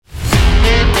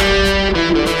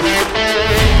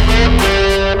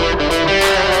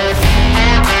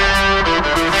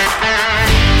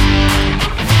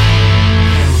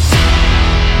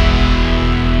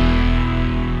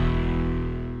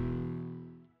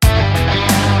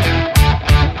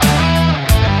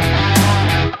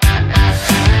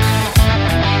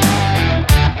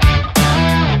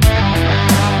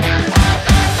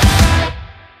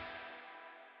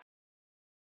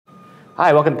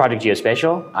Hi, welcome to Project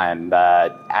Geospatial. I'm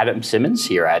Adam Simmons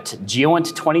here at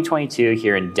GeoInt 2022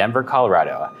 here in Denver,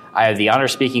 Colorado. I have the honor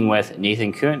of speaking with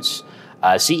Nathan Kuntz,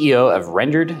 CEO of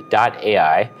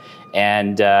Rendered.ai.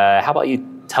 And how about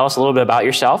you tell us a little bit about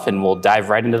yourself and we'll dive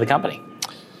right into the company.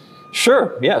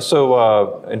 Sure, yeah.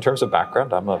 So in terms of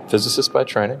background, I'm a physicist by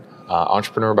training,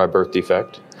 entrepreneur by birth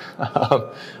defect.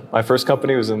 My first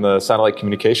company was in the satellite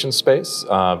communications space,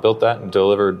 built that and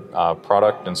delivered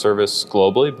product and service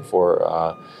globally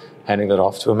before handing that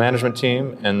off to a management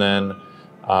team, and then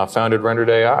founded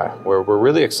Rendered.ai, where we're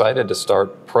really excited to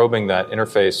start probing that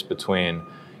interface between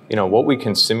what we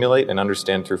can simulate and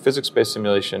understand through physics-based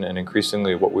simulation and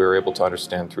increasingly what we were able to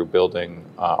understand through building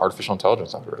artificial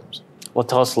intelligence algorithms. Well,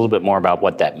 tell us a little bit more about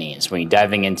what that means when you're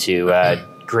diving into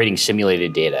creating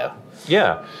simulated data.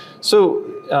 Yeah. So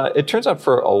it turns out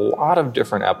for a lot of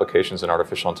different applications in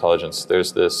artificial intelligence,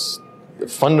 there's this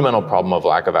fundamental problem of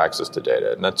lack of access to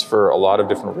data, and that's for a lot of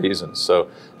different reasons. So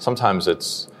sometimes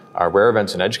it's rare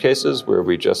events and edge cases where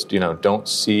we just don't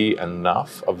see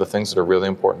enough of the things that are really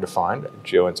important to find.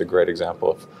 GeoInt's a great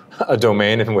example of a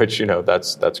domain in which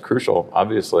that's crucial,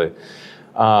 obviously.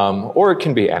 Or it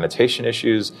can be annotation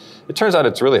issues. It turns out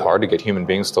it's really hard to get human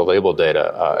beings to label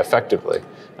data effectively.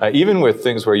 Even with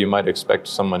things where you might expect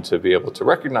someone to be able to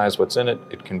recognize what's in it,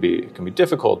 it can be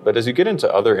difficult. But as you get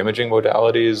into other imaging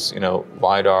modalities,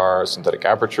 LiDAR, synthetic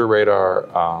aperture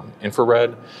radar,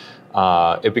 infrared,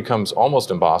 it becomes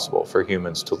almost impossible for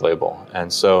humans to label.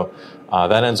 And so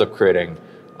that ends up creating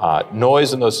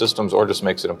noise in those systems, or just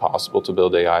makes it impossible to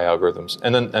build AI algorithms.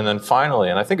 And then finally,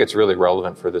 and I think it's really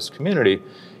relevant for this community,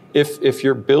 if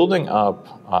you're building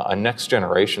up a next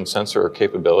generation sensor or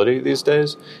capability these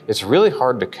days, it's really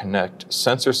hard to connect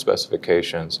sensor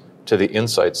specifications to the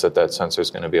insights that sensor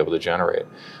is going to be able to generate.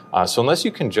 So unless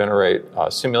you can generate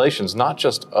simulations, not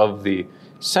just of the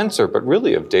sensor, but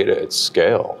really of data at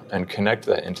scale, and connect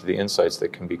that into the insights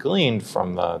that can be gleaned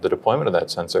from the deployment of that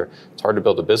sensor, it's hard to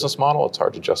build a business model. It's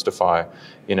hard to justify,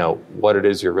 what it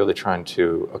is you're really trying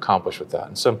to accomplish with that.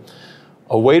 And so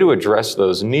a way to address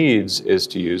those needs is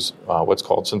to use what's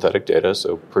called synthetic data,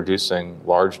 so producing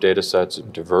large data sets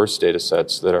and diverse data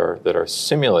sets that are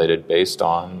simulated based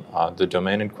on the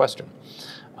domain in question.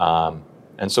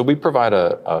 And so we provide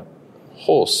a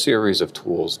whole series of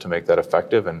tools to make that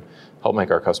effective and help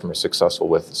make our customers successful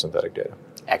with synthetic data.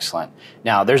 Excellent.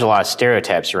 Now, there's a lot of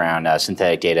stereotypes around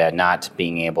synthetic data not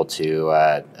being able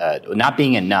to, not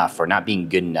being enough or not being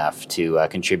good enough to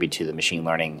contribute to the machine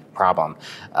learning problem.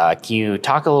 Can you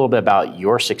talk a little bit about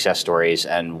your success stories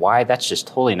and why that's just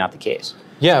totally not the case?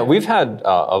 Yeah, we've had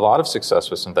a lot of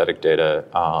success with synthetic data,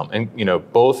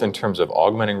 and both in terms of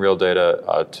augmenting real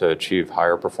data to achieve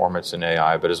higher performance in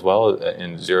AI, but as well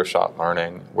in zero-shot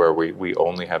learning, where we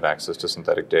only have access to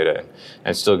synthetic data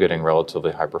and still getting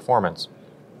relatively high performance.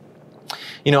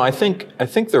 I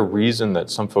think the reason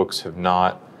that some folks have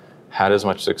not had as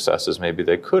much success as maybe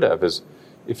they could have is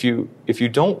if you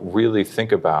don't really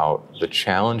think about the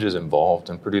challenges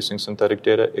involved in producing synthetic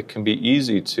data, it can be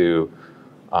easy to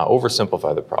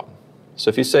oversimplify the problem. So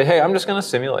if you say, hey, I'm just going to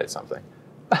simulate something,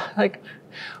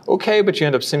 okay, but you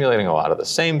end up simulating a lot of the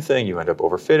same thing, you end up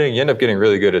overfitting, you end up getting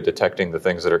really good at detecting the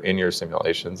things that are in your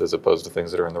simulations as opposed to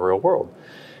things that are in the real world.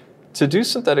 To do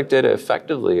synthetic data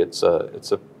effectively, it's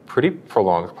a pretty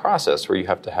prolonged process where you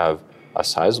have to have a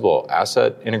sizable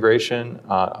asset integration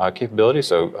capability,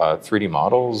 so 3D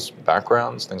models,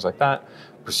 backgrounds, things like that.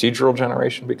 Procedural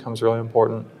generation becomes really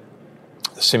important.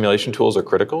 The simulation tools are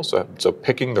critical, so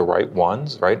picking the right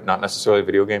ones, right? Not necessarily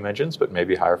video game engines, but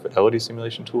maybe higher fidelity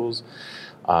simulation tools.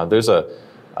 There's a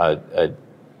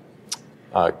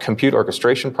compute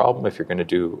orchestration problem if you're going to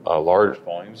do large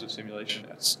volumes of simulation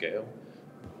at scale.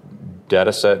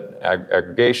 Data set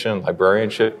aggregation,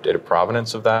 librarianship, data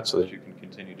provenance of that so that you can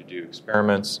continue to do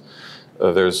experiments.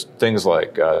 There's things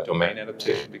like domain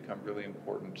adaptation become really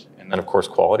important. And then, of course,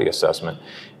 quality assessment.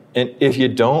 And if you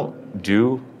don't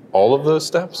do all of those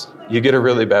steps, you get a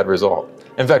really bad result.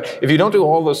 In fact, if you don't do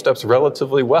all those steps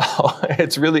relatively well,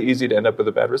 it's really easy to end up with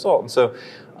a bad result. And so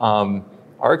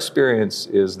our experience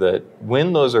is that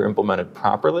when those are implemented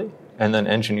properly and then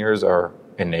engineers are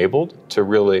enabled to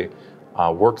really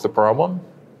work the problem,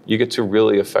 you get to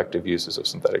really effective uses of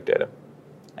synthetic data.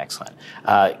 Excellent.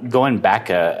 Going back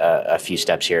a few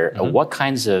steps here, what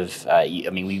kinds of,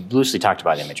 we loosely talked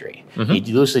about imagery.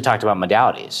 You loosely talked about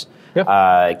modalities. Yep.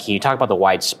 Can you talk about the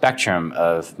wide spectrum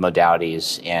of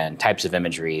modalities and types of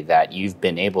imagery that you've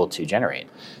been able to generate?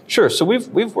 Sure. So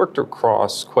we've worked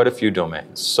across quite a few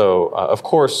domains. So of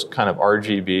course, kind of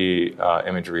RGB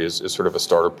imagery is sort of a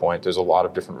starter point. There's a lot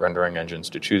of different rendering engines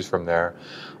to choose from there.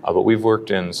 But we've worked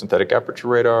in synthetic aperture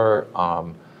radar.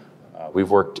 We've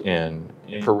worked in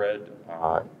infrared,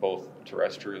 both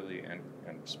terrestrially and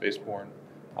spaceborne.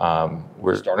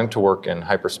 We're starting to work in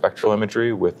hyperspectral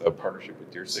imagery with a partnership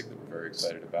with DeerSig that we're very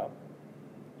excited about.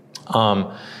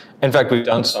 In fact, we've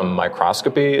done some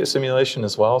microscopy simulation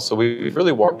as well, so we've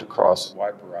really walked across a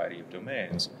wide variety of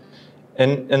domains.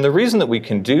 And the reason that we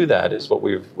can do that is what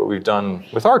we've done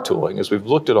with our tooling is we've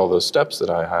looked at all those steps that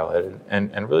I highlighted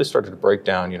and really started to break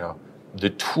down, the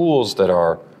tools that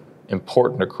are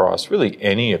important across really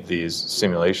any of these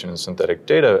simulation and synthetic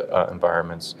data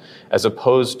environments, as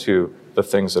opposed to the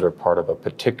things that are part of a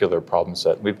particular problem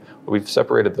set. We've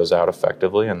separated those out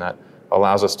effectively, and that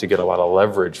allows us to get a lot of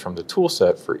leverage from the tool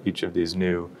set for each of these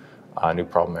new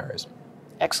problem areas.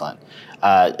 Excellent.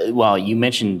 Well, you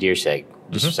mentioned DeerSig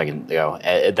just a second ago.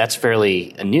 That's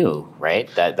fairly new, right?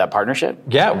 That partnership?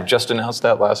 Yeah, we just announced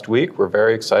that last week. We're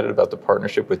very excited about the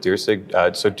partnership with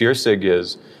DeerSig. So DeerSig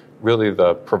is really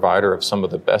the provider of some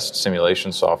of the best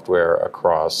simulation software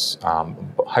across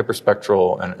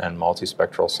hyperspectral and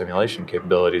multispectral simulation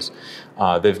capabilities.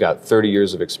 They've got 30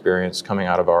 years of experience coming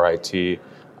out of RIT,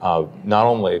 not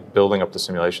only building up the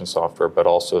simulation software, but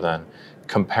also then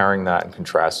comparing that and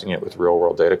contrasting it with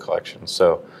real-world data collection.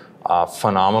 So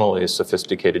phenomenally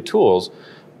sophisticated tools.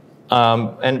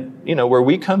 And where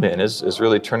we come in is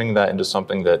really turning that into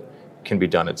something that can be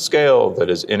done at scale, that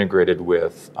is integrated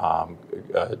with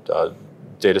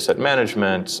data set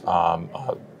management,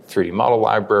 3D model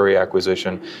library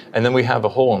acquisition, and then we have a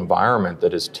whole environment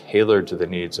that is tailored to the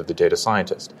needs of the data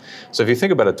scientist. So if you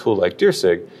think about a tool like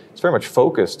DeerSig, it's very much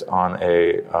focused on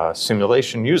a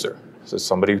simulation user. So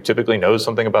somebody who typically knows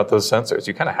something about those sensors.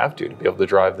 You kind of have to be able to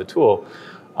drive the tool.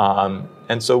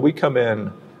 And so we come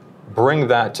in, bring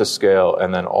that to scale,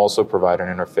 and then also provide an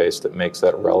interface that makes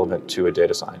that relevant to a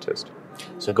data scientist.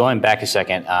 So going back a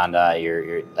second on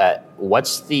your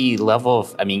what's the level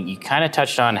of, you kind of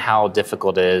touched on how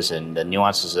difficult it is and the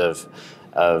nuances of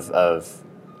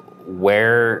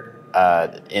where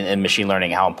in machine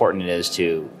learning, how important it is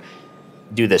to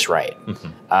do this right.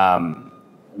 Mm-hmm.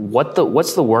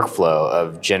 What's the workflow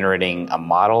of generating a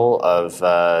model of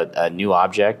a new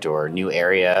object or new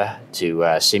area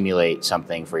to simulate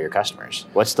something for your customers?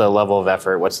 What's the level of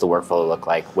effort? What's the workflow look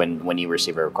like when you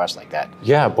receive a request like that?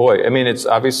 Yeah, boy. It's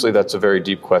obviously that's a very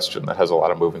deep question that has a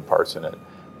lot of moving parts in it.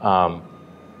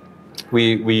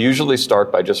 We usually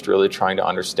start by just really trying to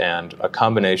understand a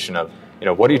combination of,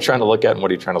 what are you trying to look at and what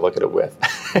are you trying to look at it with?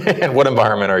 And what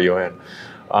environment are you in?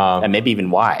 And maybe even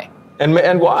why.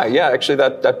 And why? Yeah, actually,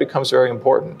 that becomes very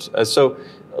important. So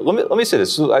let me say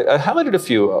this. So I highlighted a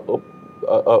few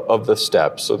of the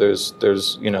steps. So there's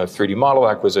 3D model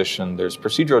acquisition. There's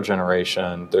procedural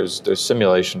generation. There's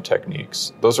simulation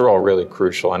techniques. Those are all really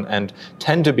crucial and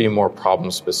tend to be more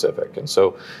problem specific. And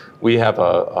so we have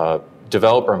a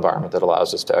developer environment that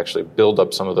allows us to actually build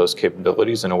up some of those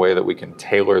capabilities in a way that we can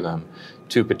tailor them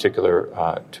to particular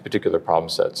problem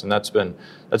sets. And that's been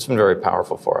very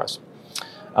powerful for us.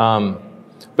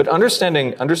 But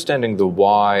understanding the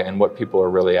why and what people are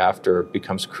really after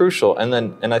becomes crucial.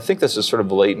 And I think this is sort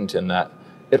of latent in that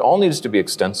it all needs to be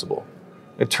extensible.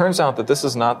 It turns out that this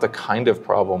is not the kind of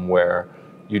problem where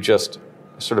you just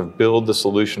sort of build the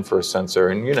solution for a sensor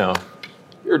and,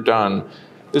 you're done.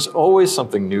 There's always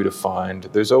something new to find.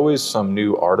 There's always some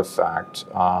new artifact.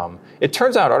 It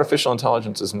turns out artificial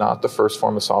intelligence is not the first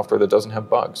form of software that doesn't have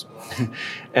bugs.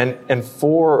 and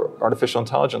for artificial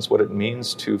intelligence, what it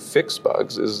means to fix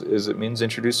bugs is it means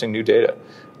introducing new data.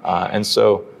 And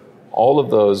so all of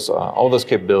those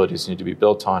capabilities need to be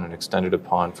built on and extended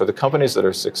upon. For the companies that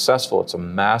are successful, it's a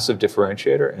massive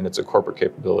differentiator, and it's a corporate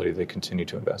capability they continue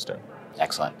to invest in.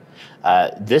 Excellent.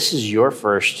 This is your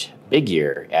first big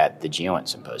year at the GeoInt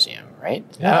Symposium, right?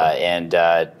 Yeah. And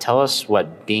tell us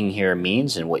what being here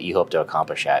means and what you hope to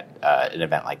accomplish at an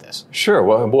event like this. Sure.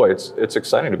 Well, boy, it's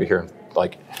exciting to be here,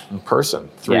 in person,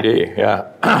 3D.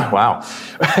 Yeah. Wow.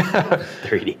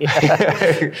 3D.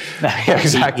 Yeah,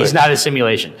 exactly. He's not a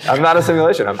simulation. I'm not a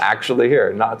simulation. I'm actually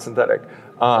here, not synthetic.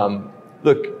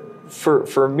 Look,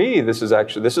 for me, this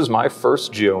is my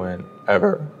first GeoInt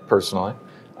ever, personally.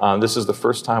 This is the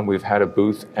first time we've had a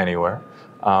booth anywhere.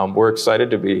 We're excited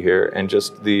to be here, and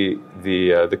just the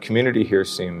community here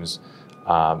seems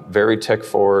very tech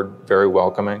forward, very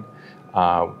welcoming.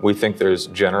 We think there's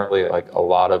generally a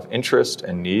lot of interest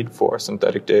and need for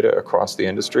synthetic data across the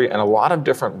industry, and a lot of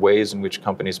different ways in which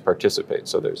companies participate.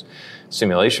 So there's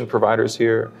simulation providers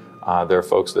here. There are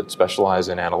folks that specialize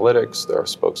in analytics. There are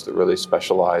folks that really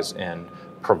specialize in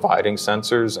providing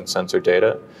sensors and sensor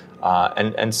data.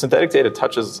 And synthetic data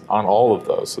touches on all of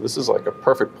those. So this is a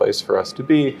perfect place for us to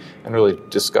be and really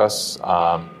discuss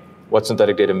what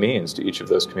synthetic data means to each of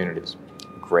those communities.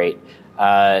 Great.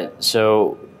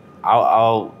 So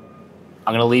I'm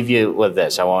going to leave you with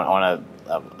this. I want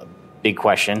a big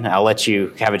question. I'll let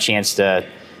you have a chance to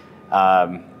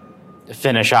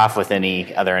finish off with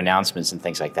any other announcements and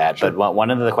things like that. Sure. But one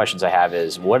of the questions I have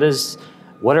is, what is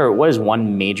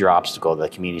one major obstacle that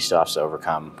the community still has to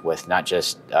overcome with not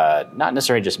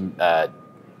necessarily just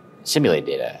simulated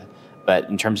data, but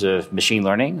in terms of machine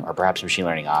learning or perhaps machine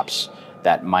learning ops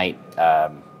that might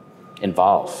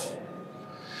involve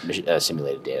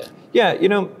simulated data?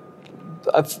 Yeah,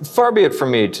 far be it from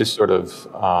me to sort of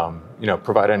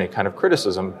provide any kind of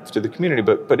criticism to the community,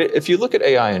 but if you look at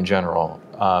AI in general,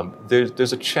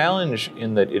 there's a challenge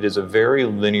in that it is a very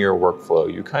linear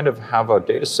workflow. You kind of have a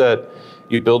data set,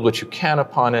 you build what you can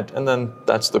upon it, and then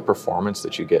that's the performance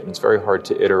that you get. And it's very hard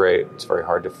to iterate, it's very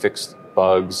hard to fix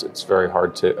bugs, it's very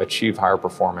hard to achieve higher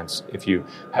performance if you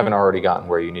haven't already gotten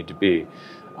where you need to be.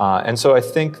 And so I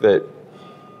think that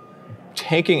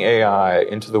taking AI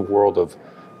into the world of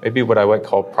maybe what I might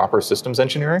call proper systems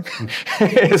engineering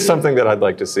is something that I'd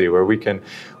like to see, where we can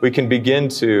begin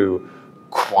to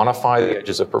quantify the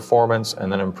edges of performance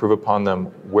and then improve upon them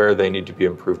where they need to be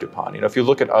improved upon. If you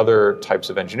look at other types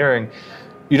of engineering,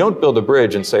 you don't build a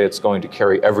bridge and say it's going to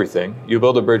carry everything. You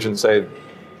build a bridge and say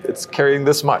it's carrying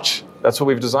this much. That's what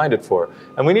we've designed it for.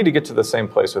 And we need to get to the same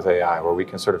place with AI, where we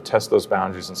can sort of test those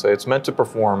boundaries and say it's meant to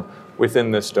perform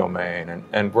within this domain,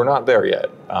 and we're not there yet.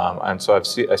 And so I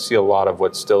see a lot of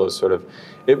what still is sort of,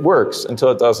 it works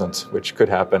until it doesn't, which could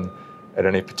happen at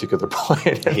any particular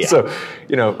point. And so,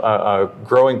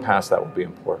 growing past that will be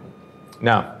important.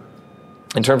 Now,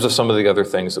 in terms of some of the other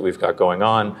things that we've got going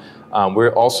on,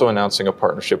 we're also announcing a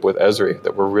partnership with Esri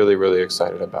that we're really, really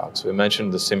excited about. So we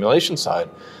mentioned the simulation side,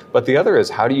 but the other is,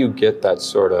 how do you get that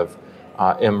sort of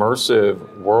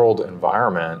immersive world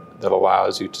environment that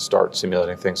allows you to start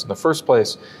simulating things in the first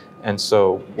place? And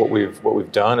so what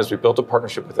we've done is we built a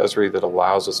partnership with Esri that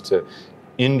allows us to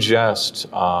ingest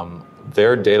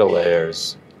their data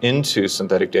layers into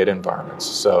synthetic data environments.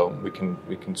 So we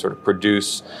can sort of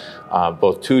produce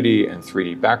both 2D and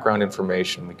 3D background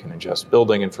information. We can ingest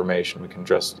building information. We can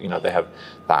ingest, they have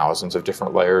thousands of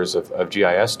different layers of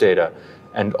GIS data,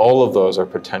 and all of those are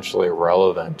potentially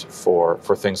relevant for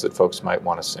things that folks might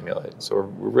want to simulate. So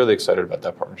we're really excited about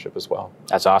that partnership as well.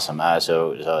 That's awesome.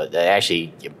 So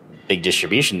actually, big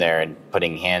distribution there, and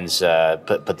putting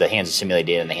put the hands of simulated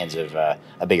data in the hands of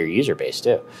a bigger user base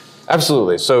too.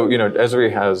 Absolutely. So, Esri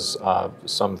has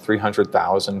some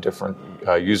 300,000 different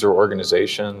user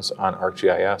organizations on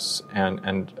ArcGIS,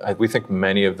 and we think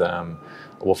many of them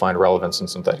will find relevance in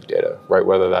synthetic data, right?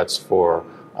 Whether that's for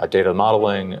data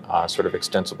modeling, sort of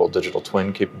extensible digital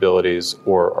twin capabilities,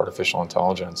 or artificial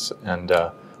intelligence. And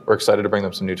we're excited to bring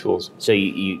them some new tools. So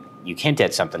you hint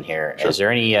at something here. Sure. Is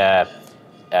there any...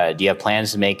 do you have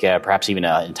plans to make perhaps even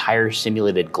an entire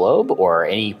simulated globe, or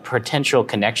any potential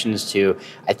connections to,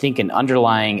 I think an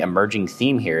underlying emerging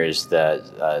theme here is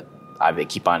I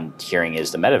keep on hearing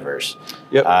is the metaverse.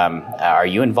 Yep. Are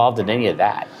you involved in any of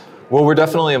that? Well, we're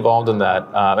definitely involved in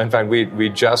that. In fact, we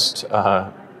just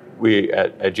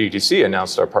at GTC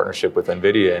announced our partnership with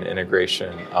NVIDIA and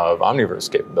integration of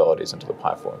Omniverse capabilities into the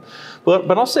platform.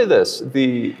 But I'll say this,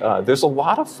 there's a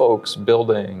lot of folks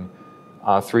building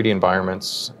 3D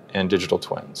environments and digital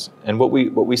twins. And what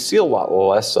we see a lot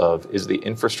less of is the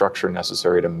infrastructure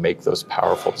necessary to make those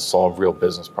powerful, to solve real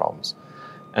business problems.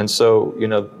 And so,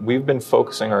 we've been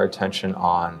focusing our attention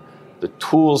on the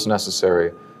tools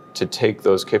necessary to take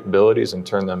those capabilities and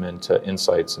turn them into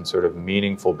insights and sort of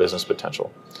meaningful business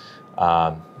potential.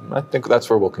 I think that's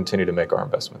where we'll continue to make our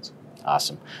investments.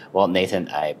 Awesome. Well, Nathan,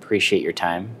 I appreciate your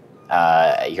time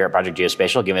here at Project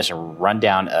Geospatial, giving us a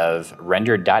rundown of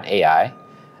Rendered.ai.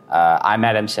 I'm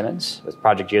Adam Simmons with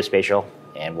Project Geospatial,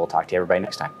 and we'll talk to everybody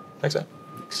next time. Thanks, Ed.